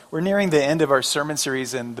We're nearing the end of our sermon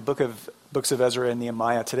series in the books of Ezra and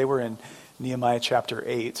Nehemiah. Today we're in Nehemiah chapter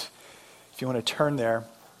 8. If you want to turn there.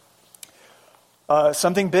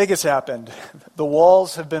 Something big has happened. The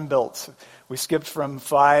walls have been built. We skipped from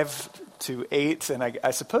 5 to 8, and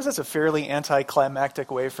I suppose that's a fairly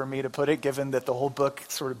anticlimactic way for me to put it, given that the whole book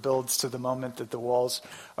sort of builds to the moment that the walls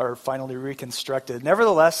are finally reconstructed.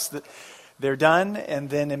 Nevertheless, they're done, and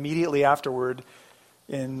then immediately afterward,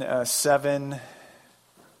 in 73,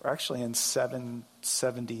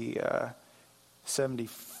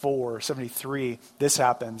 this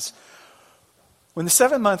happens. When the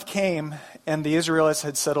 7th month came and the Israelites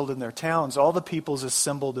had settled in their towns, all the peoples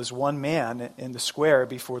assembled as one man in the square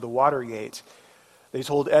before the water gate. They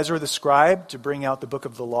told Ezra the scribe to bring out the book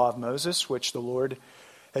of the law of Moses, which the Lord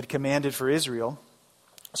had commanded for Israel.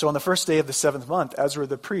 So on the first day of the 7th month, Ezra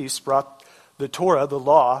the priest brought the Torah, the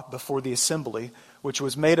law, before the assembly, which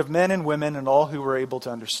was made of men and women and all who were able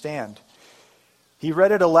to understand. He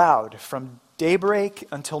read it aloud from daybreak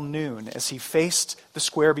until noon as he faced the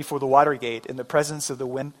square before the water gate in the presence of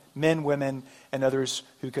the men, women, and others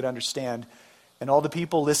who could understand. And all the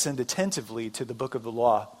people listened attentively to the book of the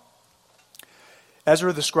law.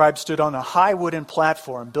 Ezra the scribe stood on a high wooden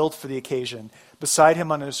platform built for the occasion. Beside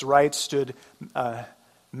him on his right stood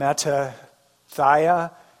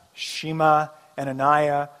Mattithiah, Shema,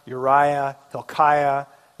 Ananiah, Uriah, Hilkiah,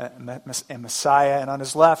 and Messiah. And on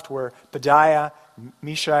his left were Pedaiah,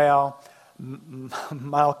 Mishael,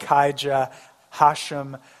 Malchijah,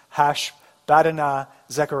 Hashem, Hashbaddanah,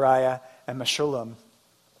 Zechariah, and Meshullam.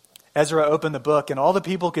 Ezra opened the book, and all the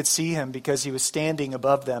people could see him because he was standing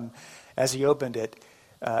above them as he opened it.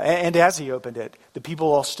 And as he opened it, the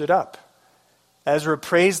people all stood up. Ezra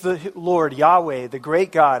praised the Lord, Yahweh, the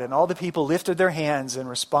great God, and all the people lifted their hands and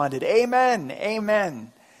responded, Amen,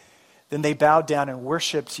 Amen. Then they bowed down and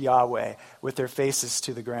worshipped Yahweh with their faces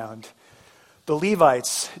to the ground. The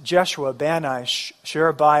Levites, Jeshua, Bani,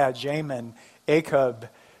 Sherebiah, Jamin, Akub,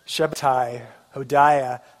 Shabbatai,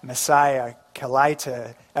 Hodiah, Messiah,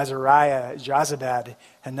 Kelita, Azariah, Jozabad,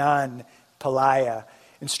 Hanan, Peliah,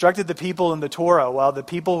 instructed the people in the Torah while the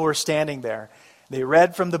people were standing there. They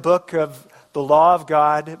read from the book of the law of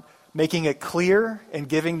God, making it clear and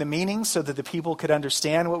giving the meaning so that the people could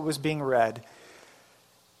understand what was being read.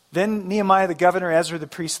 Then Nehemiah the governor, Ezra the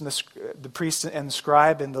priest and the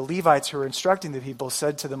scribe, and the Levites who were instructing the people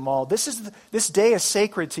said to them all, This day is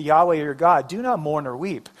sacred to Yahweh your God. Do not mourn or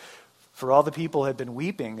weep. For all the people had been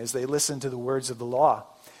weeping as they listened to the words of the law.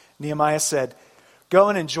 Nehemiah said, Go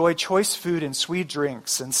and enjoy choice food and sweet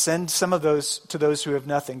drinks, and send some of those to those who have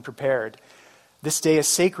nothing prepared. This day is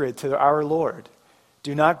sacred to our Lord.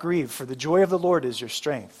 Do not grieve, for the joy of the Lord is your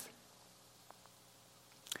strength.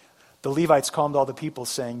 The Levites calmed all the people,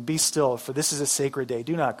 saying, Be still, for this is a sacred day.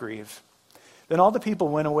 Do not grieve. Then all the people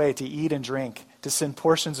went away to eat and drink, to send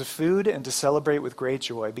portions of food, and to celebrate with great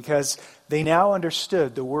joy, because they now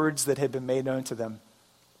understood the words that had been made known to them.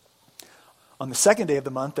 On the 2nd day of the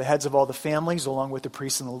month, the heads of all the families, along with the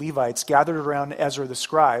priests and the Levites, gathered around Ezra the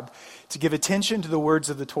scribe to give attention to the words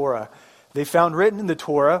of the Torah. They found written in the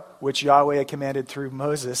Torah, which Yahweh had commanded through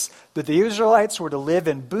Moses, that the Israelites were to live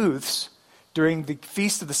in booths during the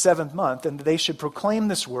feast of the 7th month, and that they should proclaim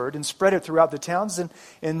this word and spread it throughout the towns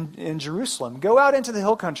in Jerusalem. Go out into the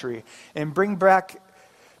hill country and bring back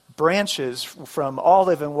branches from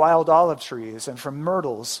olive and wild olive trees, and from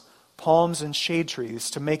myrtles, palms, and shade trees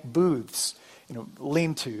to make booths,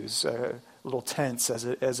 lean-tos, little tents,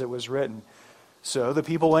 as it was written. So the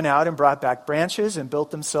people went out and brought back branches and built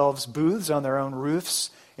themselves booths on their own roofs,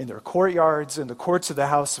 in their courtyards, in the courts of the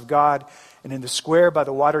house of God, and in the square by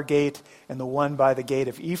the water gate, and the one by the gate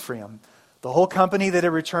of Ephraim. The whole company that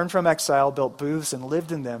had returned from exile built booths and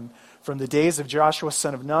lived in them from the days of Joshua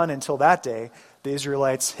son of Nun until that day. The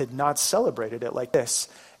Israelites had not celebrated it like this,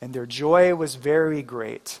 and their joy was very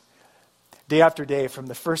great. Day after day, from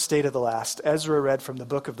the first day to the last, Ezra read from the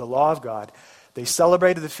book of the law of God. They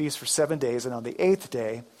celebrated the feast for 7 days, and on the 8th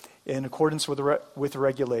day, in accordance with the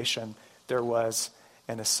regulation, there was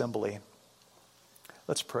an assembly.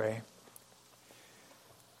 Let's pray.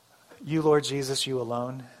 You, Lord Jesus, you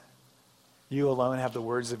alone have the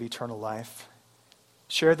words of eternal life.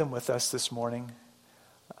 Share them with us this morning.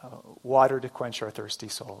 Water to quench our thirsty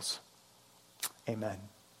souls. Amen.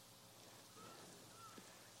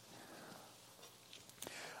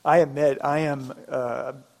 I admit I am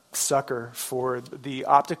a sucker for the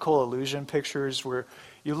optical illusion pictures where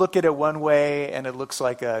you look at it one way and it looks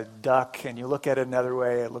like a duck, and you look at it another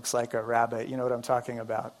way, it looks like a rabbit. You know what I'm talking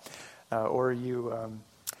about. There's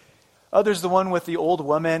the one with the old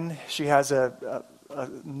woman. She has a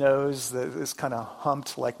nose that is kind of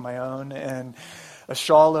humped like my own, and a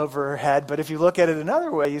shawl over her head. But if you look at it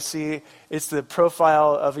another way, you see it's the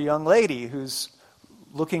profile of a young lady who's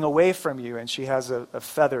looking away from you, and she has a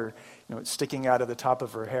feather sticking out of the top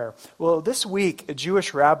of her hair. Well, this week, a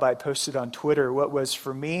Jewish rabbi posted on Twitter what was,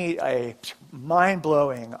 for me, a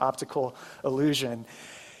mind-blowing optical illusion.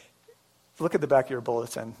 Look at the back of your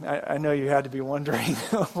bulletin. I know you had to be wondering,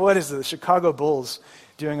 what is the Chicago Bulls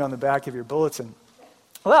doing on the back of your bulletin?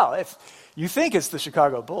 Well, if you think it's the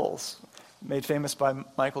Chicago Bulls, made famous by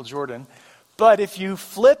Michael Jordan, but if you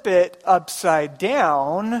flip it upside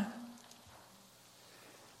down,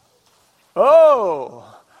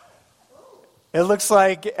 it looks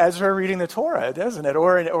like Ezra reading the Torah, doesn't it?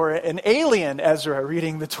 Or an alien Ezra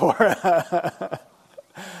reading the Torah.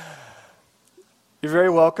 You're very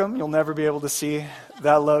welcome. You'll never be able to see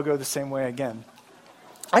that logo the same way again.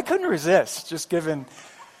 I couldn't resist, just given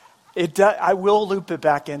it. I will loop it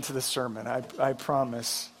back into the sermon, I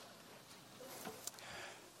promise.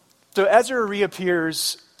 So Ezra really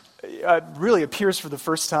appears for the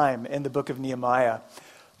first time in the book of Nehemiah.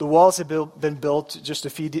 The walls had been built just a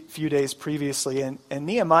few days previously, and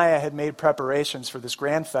Nehemiah had made preparations for this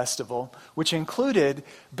grand festival, which included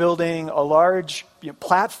building a large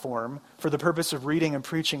platform for the purpose of reading and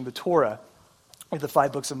preaching the Torah, the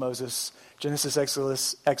 5 books of Moses, Genesis,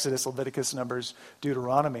 Exodus, Leviticus, Numbers,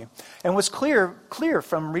 Deuteronomy. And what's clear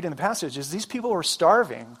from reading the passage is these people were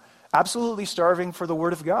starving, absolutely starving for the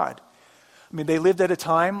Word of God. I mean, they lived at a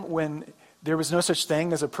time when there was no such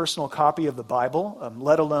thing as a personal copy of the Bible,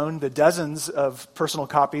 let alone the dozens of personal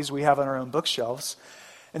copies we have on our own bookshelves.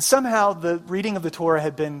 And somehow the reading of the Torah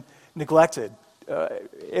had been neglected.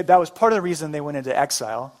 That was part of the reason they went into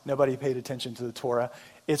exile. Nobody paid attention to the Torah.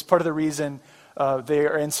 It's part of the reason they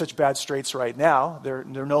are in such bad straits right now. They're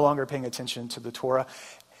no longer paying attention to the Torah.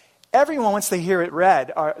 Everyone, once they hear it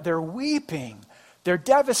read, they're weeping. They're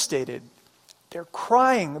devastated. They're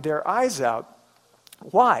crying their eyes out.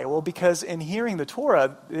 Why? Well, because in hearing the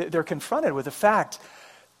Torah, they're confronted with the fact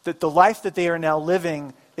that the life that they are now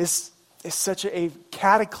living is such a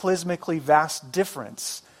cataclysmically vast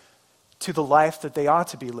difference to the life that they ought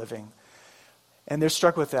to be living. And they're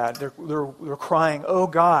struck with that. They're crying, "Oh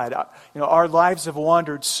God, our lives have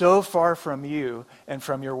wandered so far from you and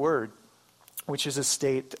from your word," which is a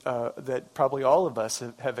state that probably all of us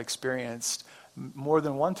have experienced more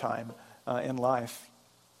than one time in life.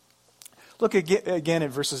 Look again at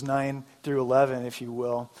verses 9 through 11, if you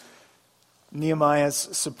will. Nehemiah's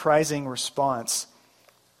surprising response.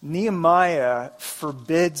 Nehemiah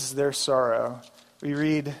forbids their sorrow. We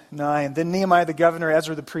read 9. Then Nehemiah the governor,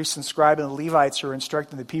 Ezra the priest and scribe, and the Levites who were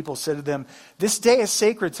instructing the people said to them, "This day is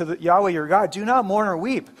sacred to Yahweh your God. Do not mourn or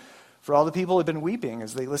weep." For all the people had been weeping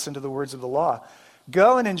as they listened to the words of the law.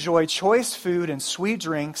 "Go and enjoy choice food and sweet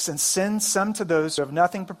drinks, and send some to those who have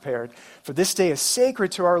nothing prepared. For this day is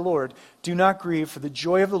sacred to our Lord. Do not grieve, for the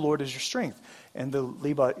joy of the Lord is your strength." And the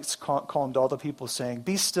Levites calmed all the people, saying,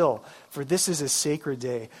 "Be still, for this is a sacred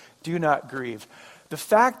day. Do not grieve." The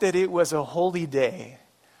fact that it was a holy day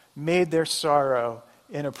made their sorrow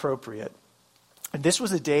inappropriate. And this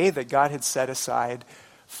was a day that God had set aside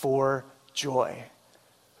for joy,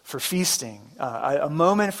 for feasting, a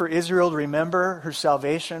moment for Israel to remember her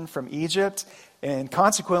salvation from Egypt and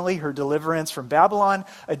consequently her deliverance from Babylon,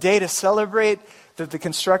 a day to celebrate the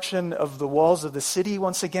construction of the walls of the city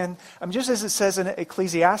once again. Just as it says in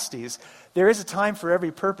Ecclesiastes, there is a time for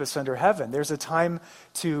every purpose under heaven. There's a time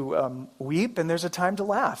to weep and there's a time to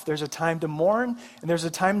laugh. There's a time to mourn and there's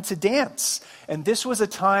a time to dance. And this was a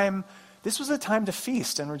time to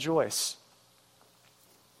feast and rejoice.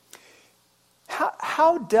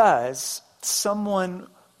 How does someone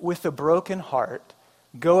with a broken heart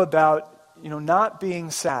go about, not being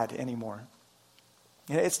sad anymore?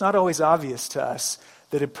 It's not always obvious to us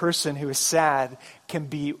that a person who is sad can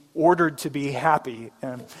be ordered to be happy,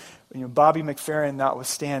 Bobby McFerrin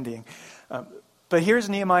notwithstanding. But here's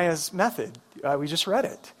Nehemiah's method. We just read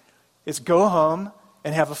it. It's go home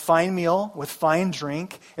and have a fine meal with fine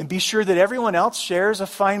drink and be sure that everyone else shares a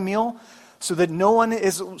fine meal so that no one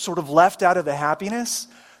is sort of left out of the happiness.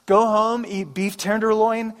 Go home, eat beef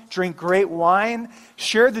tenderloin, drink great wine,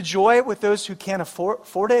 share the joy with those who can't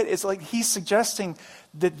afford it. It's like he's suggesting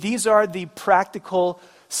that these are the practical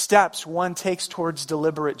steps one takes towards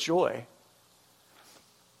deliberate joy.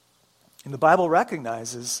 And the Bible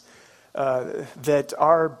recognizes that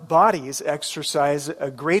our bodies exercise a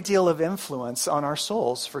great deal of influence on our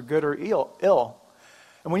souls for good or ill.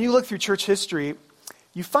 And when you look through church history,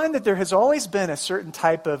 you find that there has always been a certain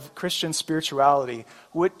type of Christian spirituality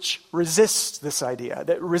which resists this idea,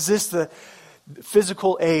 that resists the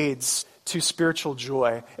physical aids to spiritual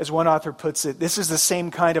joy. As one author puts it, this is the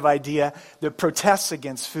same kind of idea that protests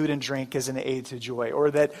against food and drink as an aid to joy,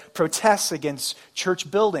 or that protests against church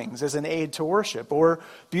buildings as an aid to worship, or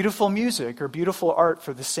beautiful music or beautiful art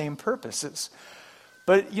for the same purposes.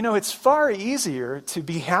 But, it's far easier to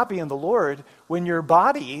be happy in the Lord when your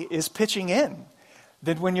body is pitching in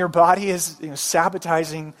than when your body is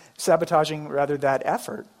sabotaging that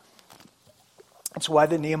effort. It's why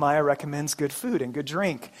that Nehemiah recommends good food and good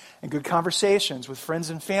drink and good conversations with friends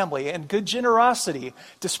and family and good generosity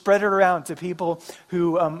to spread it around to people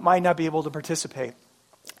who might not be able to participate.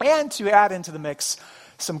 And to add into the mix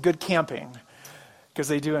some good camping, because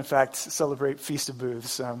they do in fact celebrate Feast of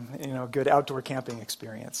Booths, good outdoor camping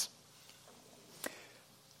experience.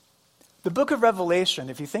 The book of Revelation,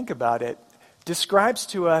 if you think about it, describes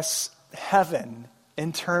to us heaven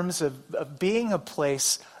in terms of being a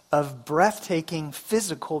place of breathtaking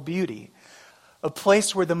physical beauty, a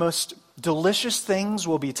place where the most delicious things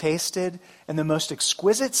will be tasted and the most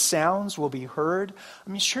exquisite sounds will be heard.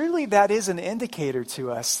 Surely that is an indicator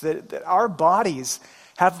to us that our bodies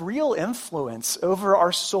have real influence over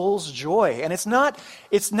our soul's joy. And it's not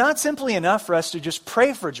simply enough for us to just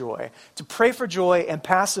pray for joy and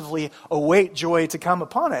passively await joy to come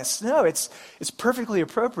upon us. No, it's perfectly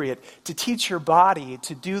appropriate to teach your body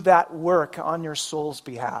to do that work on your soul's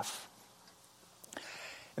behalf.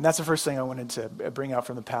 And that's the first thing I wanted to bring out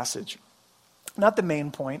from the passage. Not the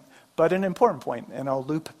main point, but an important point, and I'll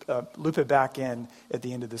loop it back in at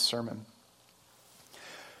the end of this sermon.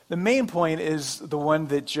 The main point is the one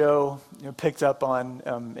that Joe picked up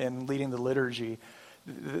on in leading the liturgy,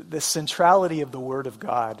 the centrality of the Word of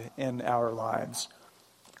God in our lives.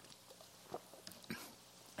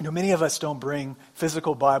 Many of us don't bring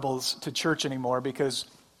physical Bibles to church anymore because,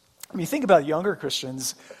 you think about younger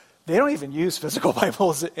Christians, they don't even use physical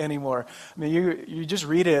Bibles anymore. You just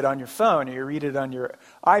read it on your phone or you read it on your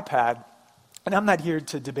iPad, and I'm not here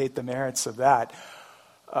to debate the merits of that.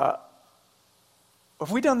 Have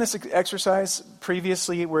we done this exercise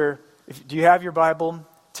previously where, do you have your Bible?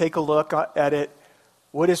 Take a look at it.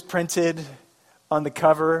 What is printed on the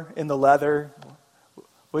cover in the leather?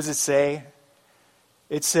 What does it say?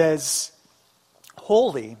 It says,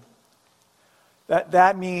 holy.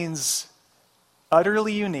 That means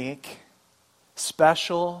utterly unique,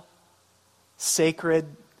 special, sacred,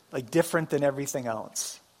 different than everything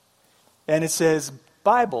else. And it says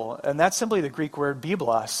Bible, and that's simply the Greek word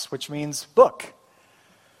biblos, which means book.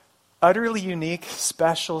 Utterly unique,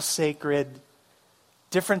 special, sacred,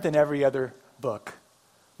 different than every other book.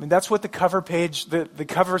 That's what the cover page, the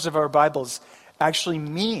covers of our Bibles actually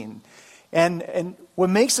mean. And what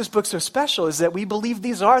makes this book so special is that we believe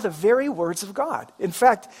these are the very words of God. In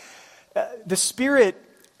fact, the Spirit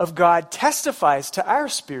of God testifies to our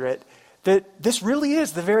spirit that this really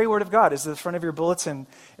is the very Word of God, as the front of your bulletin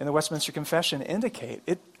in the Westminster Confession indicate.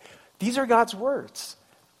 These are God's words.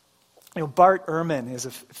 Bart Ehrman is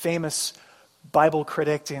a famous Bible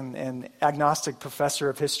critic and agnostic professor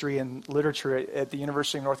of history and literature at the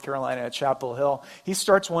University of North Carolina at Chapel Hill. He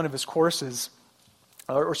starts one of his courses,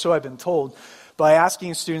 or so I've been told, by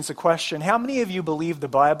asking students a question: how many of you believe the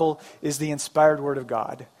Bible is the inspired Word of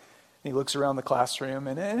God? And he looks around the classroom,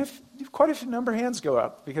 and if quite a number of hands go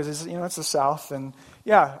up, because it's the South, and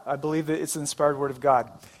yeah, I believe that it's the inspired Word of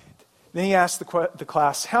God. Then he asked the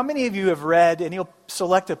class, how many of you have read, and he'll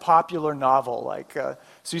select a popular novel like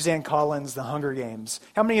Suzanne Collins' The Hunger Games.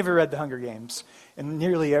 How many of you read The Hunger Games? And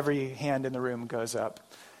nearly every hand in the room goes up.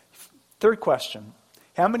 Third question,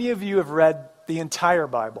 how many of you have read the entire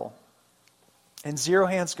Bible? And 0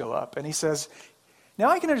 hands go up. And he says, now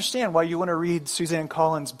I can understand why you want to read Suzanne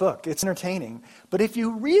Collins' book. It's entertaining. But if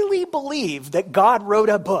you really believe that God wrote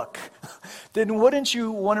a book, then wouldn't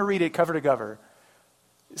you want to read it cover to cover?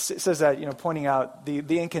 It says that, pointing out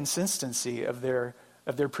the inconsistency of their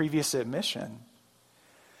previous admission.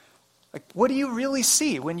 What do you really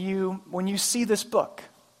see when you see this book?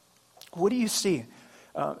 What do you see?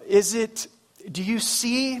 Do you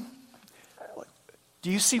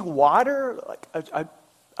see water, like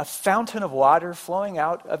a fountain of water flowing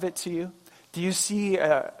out of it to you? Do you see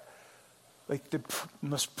the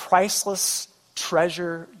most priceless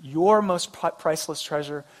treasure, your most priceless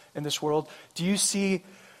treasure in this world? Do you see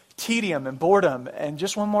tedium and boredom and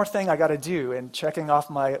just one more thing I got to do and checking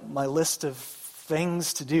off my list of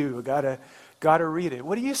things to do? Got to read it.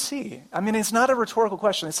 What do you see? It's not a rhetorical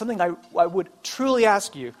question. It's something I would truly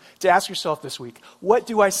ask you to ask yourself this week. What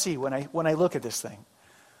do I see when I look at this thing?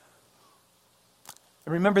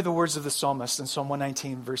 And remember the words of the psalmist in Psalm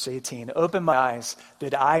 119, verse 18. Open my eyes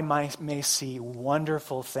that I may see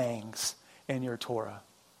wonderful things in your Torah.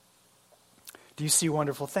 Do you see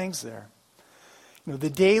wonderful things there? The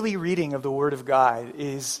daily reading of the Word of God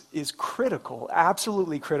is critical,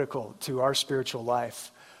 absolutely critical to our spiritual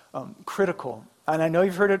life. Critical. And I know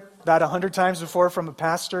you've heard it about 100 times before from a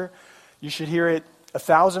pastor. You should hear it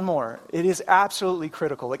 1,000 more. It is absolutely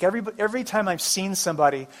critical. Like every time I've seen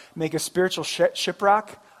somebody make a spiritual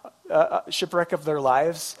shipwreck of their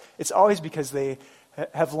lives, it's always because they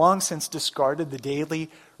have long since discarded the daily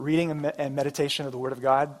reading and meditation of the Word of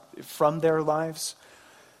God from their lives.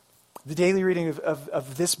 The daily reading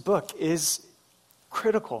of this book is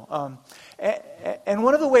critical. And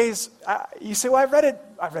one of the ways, you say, well, I've read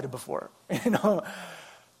it before.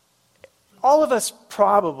 All of us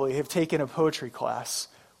probably have taken a poetry class.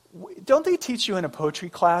 Don't they teach you in a poetry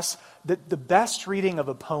class that the best reading of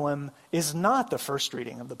a poem is not the first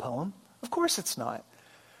reading of the poem? Of course it's not.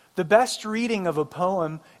 The best reading of a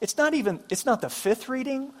poem, it's not the 5th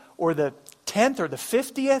reading or the 10th or the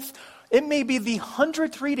 50th. It may be the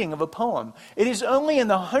 100th reading of a poem. It is only in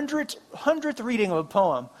the 100th reading of a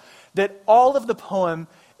poem that all of the poem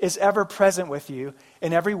is ever present with you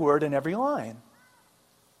in every word and every line.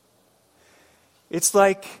 It's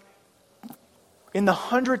like in the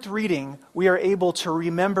 100th reading, we are able to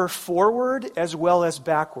remember forward as well as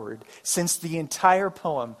backward, since the entire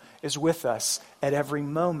poem is with us at every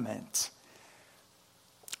moment.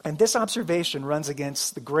 And this observation runs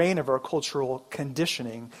against the grain of our cultural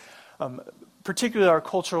conditioning, particularly our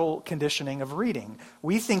cultural conditioning of reading.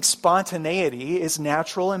 We think spontaneity is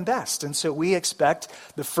natural and best, and so we expect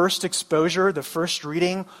the first exposure, the first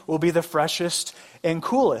reading, will be the freshest and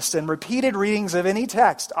coolest. And repeated readings of any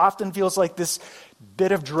text often feels like this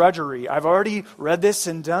bit of drudgery. I've already read this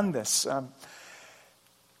and done this.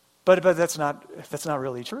 But that's not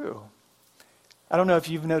really true. I don't know if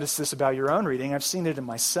you've noticed this about your own reading. I've seen it in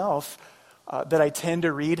myself, that I tend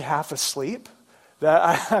to read half asleep.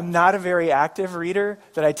 That I'm not a very active reader,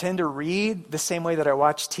 that I tend to read the same way that I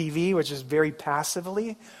watch TV, which is very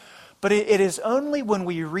passively. But it is only when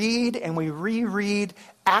we read and we reread,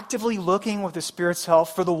 actively looking with the Spirit's help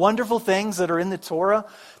for the wonderful things that are in the Torah,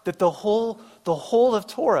 that the whole of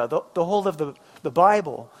Torah, the whole of the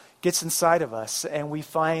Bible gets inside of us, and we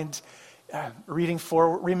find remembering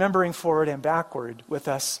forward and backward with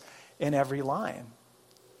us in every line.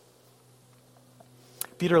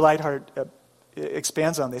 Peter Leithart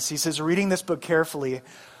expands on this. He says, reading this book carefully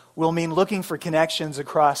will mean looking for connections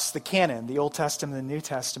across the canon, the Old Testament and the New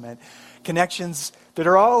Testament, connections that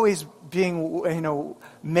are always being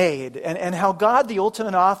made, and how God, the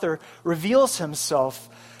ultimate author, reveals himself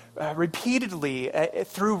repeatedly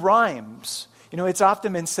through rhymes. It's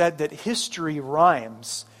often been said that history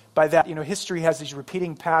rhymes. By that, history has these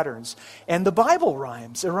repeating patterns. And the Bible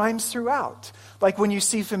rhymes. It rhymes throughout. Like when you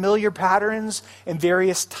see familiar patterns and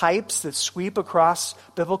various types that sweep across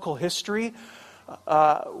biblical history,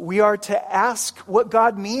 we are to ask what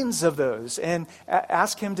God means of those and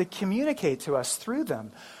ask him to communicate to us through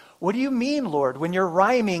them. What do you mean, Lord, when you're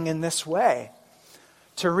rhyming in this way?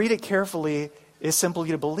 To read it carefully is simply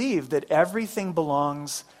to believe that everything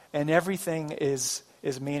belongs and everything is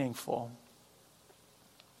meaningful.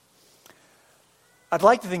 I'd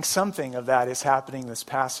like to think something of that is happening in this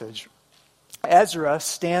passage. Ezra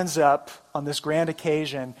stands up on this grand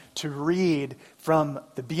occasion to read from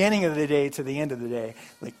the beginning of the day to the end of the day.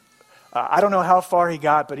 I don't know how far he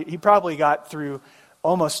got, but he probably got through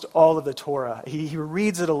almost all of the Torah. He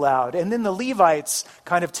reads it aloud. And then the Levites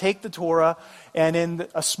kind of take the Torah, and in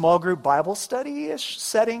a small group Bible study-ish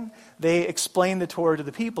setting, they explain the Torah to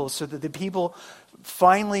the people so that the people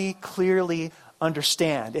finally, clearly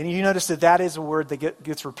understand. And you notice that is a word that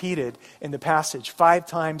gets repeated in the passage. 5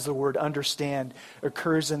 times the word understand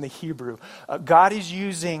occurs in the Hebrew. God is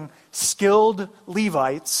using skilled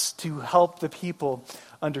Levites to help the people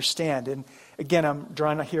understand. And again, I'm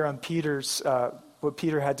drawing here on Peter's, what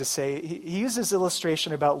Peter had to say. He uses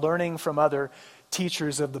illustration about learning from other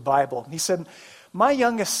teachers of the Bible. He said, my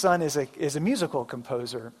youngest son is a musical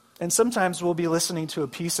composer. And sometimes we'll be listening to a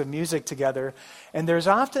piece of music together, and there's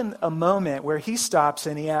often a moment where he stops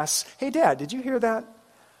and he asks, hey, Dad, did you hear that?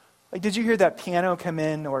 Did you hear that piano come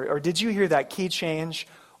in? Or did you hear that key change?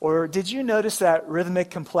 Or did you notice that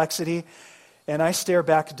rhythmic complexity? And I stare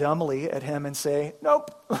back dumbly at him and say,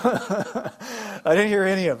 nope, I didn't hear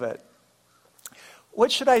any of it.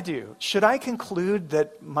 What should I do? Should I conclude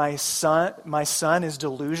that my son is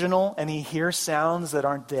delusional and he hears sounds that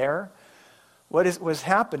aren't there? What was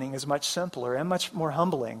happening is much simpler and much more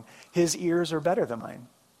humbling. His ears are better than mine.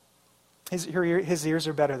 His ears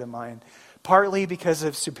are better than mine. Partly because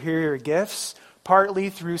of superior gifts, partly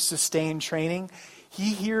through sustained training.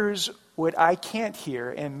 He hears what I can't hear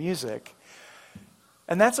in music.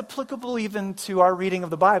 And that's applicable even to our reading of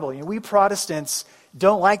the Bible. We Protestants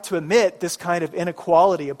don't like to admit this kind of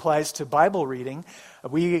inequality applies to Bible reading.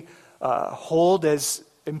 We hold as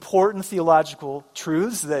important theological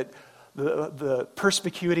truths that the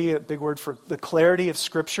perspicuity, a big word for the clarity of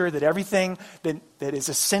Scripture, that everything that is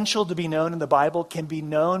essential to be known in the Bible can be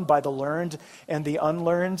known by the learned and the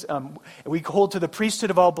unlearned. We hold to the priesthood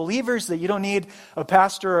of all believers, that you don't need a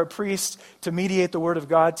pastor or a priest to mediate the Word of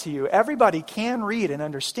God to you. Everybody can read and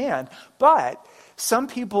understand, but some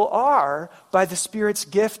people are, by the Spirit's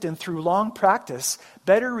gift and through long practice,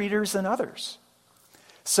 better readers than others.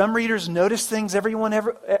 Some readers notice things everyone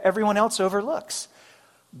else overlooks.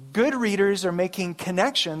 Good readers are making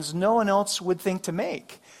connections no one else would think to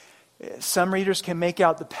make. Some readers can make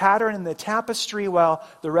out the pattern in the tapestry while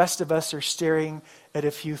the rest of us are staring at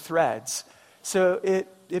a few threads. So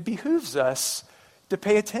it behooves us to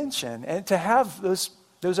pay attention and to have those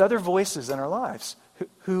other voices in our lives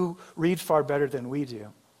who read far better than we do.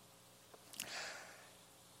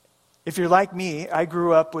 If you're like me, I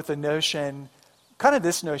grew up with a notion, kind of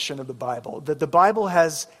this notion of the Bible, that the Bible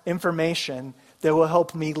has information that will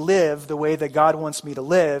help me live the way that God wants me to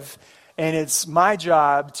live. And it's my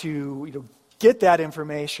job to get that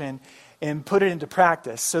information and put it into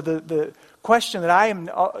practice. So the question that I am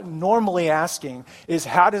normally asking is,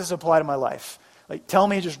 how does this apply to my life? Like, tell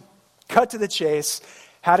me, just cut to the chase.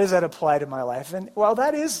 How does that apply to my life? And while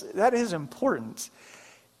that is important,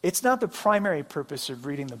 it's not the primary purpose of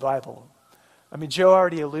reading the Bible. I mean, Joe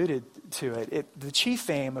already alluded to it. The chief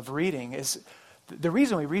aim of reading is, the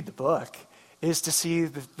reason we read the book is to see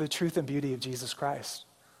the truth and beauty of Jesus Christ,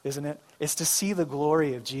 isn't it? It's to see the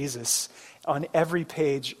glory of Jesus on every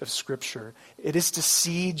page of Scripture. It is to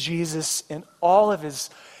see Jesus in all of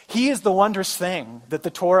his... He is the wondrous thing that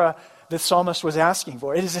the psalmist was asking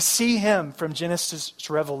for. It is to see him from Genesis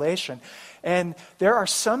to Revelation. And there are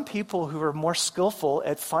some people who are more skillful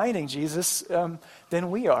at finding Jesus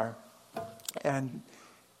than we are. And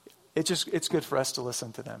it's good for us to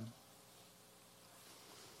listen to them.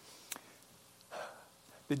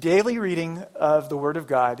 The daily reading of the Word of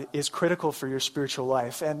God is critical for your spiritual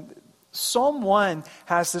life. And Psalm 1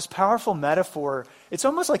 has this powerful metaphor. It's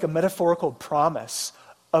almost like a metaphorical promise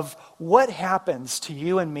of what happens to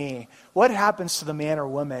you and me, what happens to the man or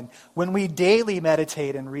woman when we daily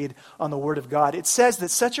meditate and read on the Word of God. It says that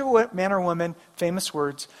such a man or woman, famous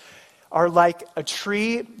words, are like a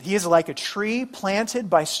tree. He is like a tree planted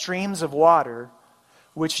by streams of water,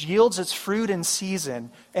 which yields its fruit in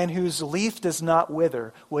season, and whose leaf does not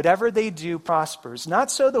wither. Whatever they do prospers.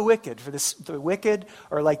 Not so the wicked, for the wicked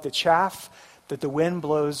are like the chaff that the wind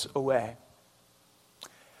blows away.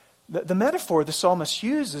 The metaphor the psalmist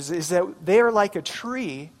uses is that they are like a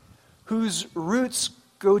tree whose roots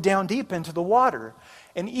go down deep into the water.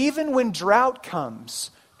 And even when drought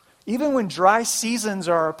comes, even when dry seasons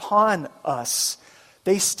are upon us,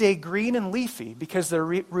 they stay green and leafy because their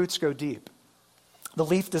roots go deep. The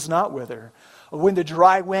leaf does not wither. When the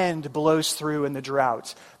dry wind blows through in the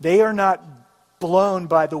drought, they are not blown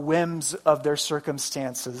by the whims of their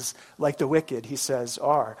circumstances like the wicked, he says,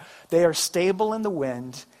 are. They are stable in the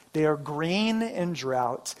wind. They are green in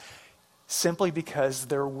drought simply because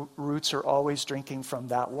their roots are always drinking from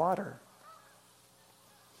that water.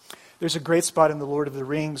 There's a great spot in The Lord of the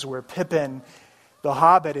Rings where Pippin, the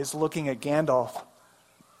hobbit, is looking at Gandalf.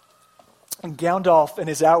 And Gandalf, in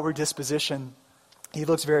his outward disposition, he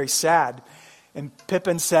looks very sad. And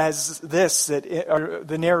Pippin says this, or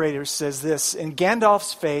the narrator says this, in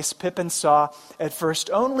Gandalf's face, Pippin saw at first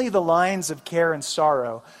only the lines of care and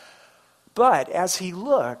sorrow. But as he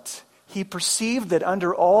looked, he perceived that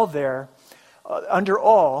under all there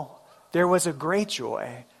was a great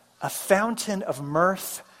joy, a fountain of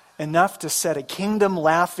mirth, enough to set a kingdom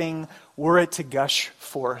laughing were it to gush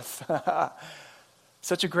forth.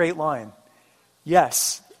 Such a great line.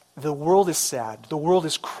 Yes, the world is sad. The world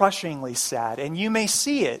is crushingly sad. And you may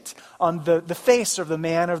see it on the face of the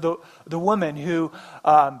man or the woman who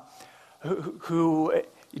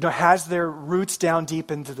has their roots down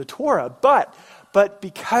deep into the Torah. But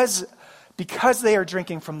because they are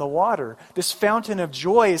drinking from the water, this fountain of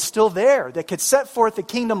joy is still there that could set forth the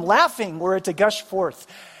kingdom laughing were it to gush forth.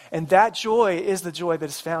 And that joy is the joy that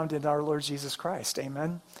is found in our Lord Jesus Christ.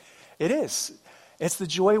 Amen? It is. It's the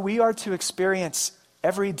joy we are to experience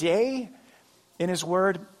every day in His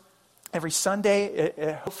Word, every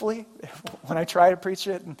Sunday, hopefully, when I try to preach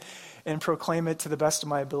it and proclaim it to the best of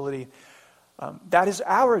my ability. That is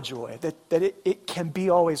our joy, that it can be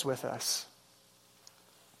always with us.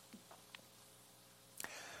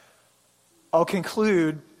 I'll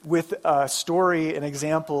conclude with a story, an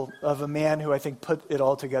example of a man who I think put it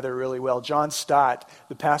all together really well. John Stott,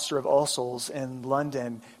 the pastor of All Souls in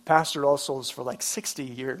London, pastored All Souls for like 60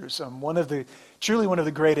 years. Truly one of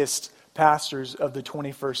the greatest pastors of the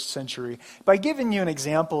 21st century. By giving you an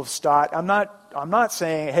example of Stott, I'm not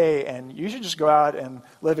saying, hey, and you should just go out and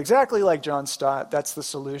live exactly like John Stott. That's the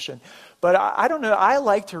solution. But I don't know. I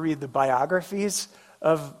like to read the biographies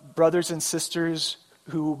of brothers and sisters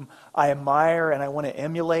whom I admire and I want to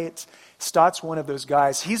emulate. Stott's one of those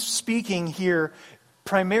guys. He's speaking here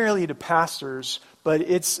primarily to pastors, but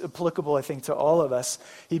it's applicable, I think, to all of us.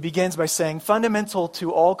 He begins by saying, fundamental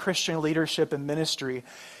to all Christian leadership and ministry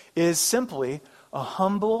is simply a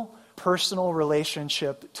humble, personal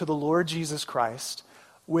relationship to the Lord Jesus Christ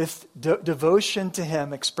with devotion to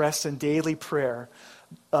Him expressed in daily prayer,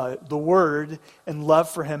 the Word, and love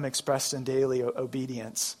for Him expressed in daily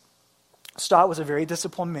obedience. Stott was a very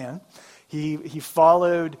disciplined man. He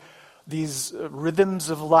followed these rhythms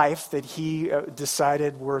of life that he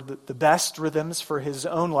decided were the best rhythms for his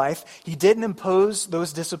own life. He didn't impose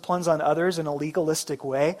those disciplines on others in a legalistic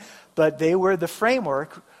way, but they were the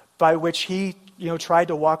framework by which he tried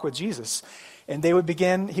to walk with Jesus. And he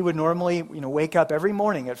would normally wake up every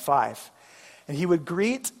morning at 5. And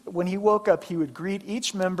when he woke up, he would greet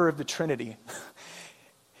each member of the Trinity.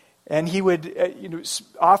 And he would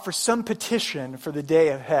offer some petition for the day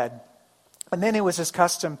ahead. And then it was his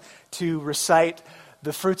custom to recite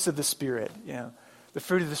the fruits of the Spirit. The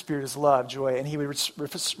fruit of the Spirit is love, joy. And he would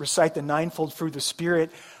recite the ninefold fruit of the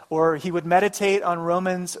Spirit. Or he would meditate on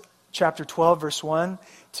Romans chapter 12, verse 1,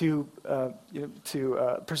 to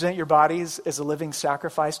present your bodies as a living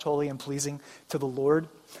sacrifice, holy and pleasing to the Lord.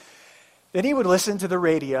 Then he would listen to the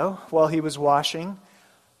radio while he was washing.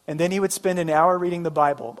 And then he would spend an hour reading the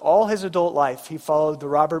Bible. All his adult life, he followed the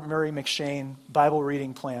Robert Murray M'Cheyne Bible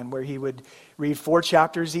reading plan, where he would read 4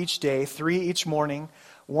 chapters each day, 3 each morning,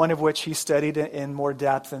 one of which he studied in more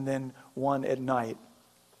depth, and then 1 at night.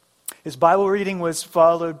 His Bible reading was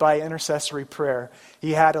followed by intercessory prayer.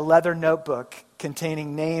 He had a leather notebook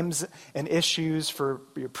containing names and issues for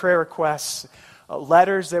your prayer requests,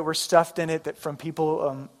 letters that were stuffed in it from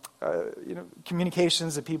people,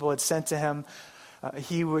 communications that people had sent to him.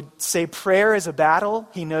 He would say prayer is a battle.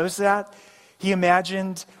 He knows that. He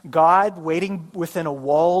imagined God waiting within a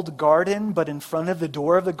walled garden, but in front of the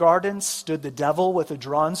door of the garden stood the devil with a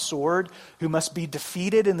drawn sword who must be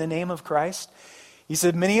defeated in the name of Christ. He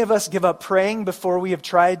said, many of us give up praying before we have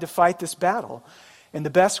tried to fight this battle. And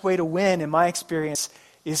the best way to win, in my experience,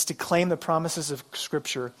 is to claim the promises of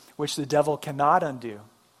Scripture, which the devil cannot undo.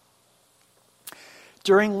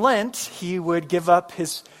 During Lent, he would give up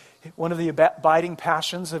one of the abiding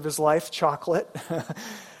passions of his life, chocolate.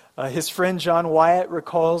 His friend John Wyatt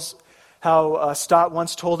recalls how Stott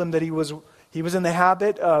once told him that he was in the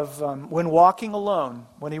habit of, when walking alone,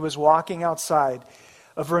 when he was walking outside,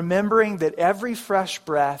 of remembering that every fresh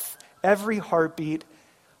breath, every heartbeat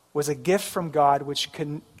was a gift from God which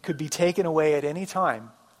could be taken away at any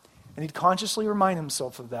time. And he'd consciously remind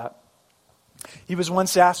himself of that. He was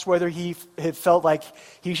once asked whether he had felt like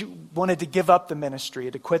he wanted to give up the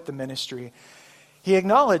ministry, to quit the ministry. He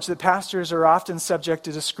acknowledged that pastors are often subject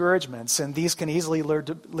to discouragements, and these can easily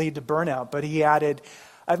lead to burnout. But he added,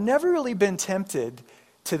 I've never really been tempted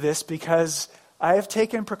to this because I have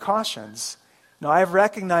taken precautions. Now, I have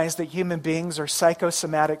recognized that human beings are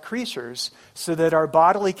psychosomatic creatures, so that our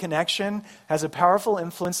bodily connection has a powerful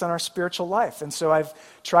influence on our spiritual life. And so I've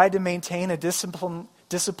tried to maintain a disciplined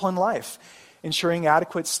life, ensuring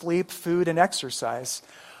adequate sleep, food, and exercise.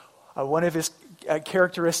 One of his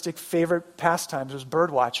characteristic favorite pastimes was bird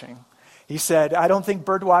watching. He said, I don't think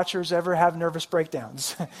bird watchers ever have nervous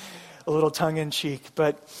breakdowns. A little tongue-in-cheek,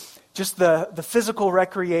 but just the physical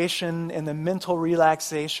recreation and the mental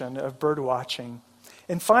relaxation of bird watching.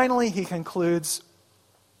 And finally, he concludes,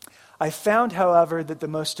 I found, however, that the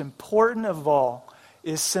most important of all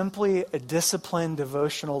is simply a disciplined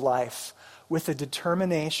devotional life with a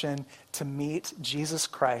determination to meet Jesus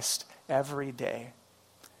Christ every day.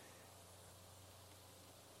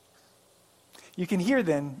 You can hear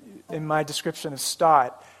then, in my description of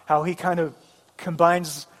Stott, how he kind of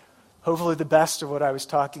combines hopefully the best of what I was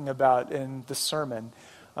talking about in the sermon.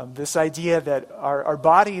 This idea that our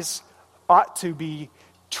bodies ought to be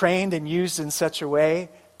trained and used in such a way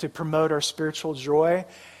to promote our spiritual joy.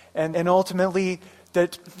 And ultimately,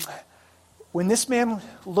 that when this man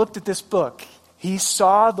looked at this book, he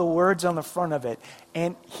saw the words on the front of it,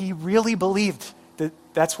 and he really believed that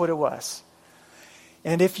that's what it was.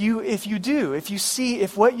 And if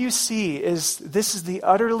what you see is this is the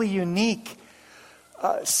utterly unique,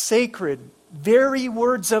 sacred, very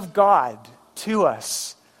words of God to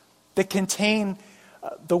us, that contain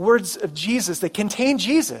the words of Jesus, that contain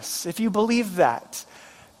Jesus, if you believe that,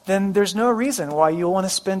 then there's no reason why you'll want to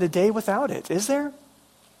spend a day without it, is there?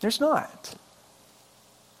 There's not.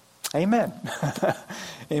 Amen.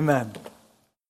 Amen.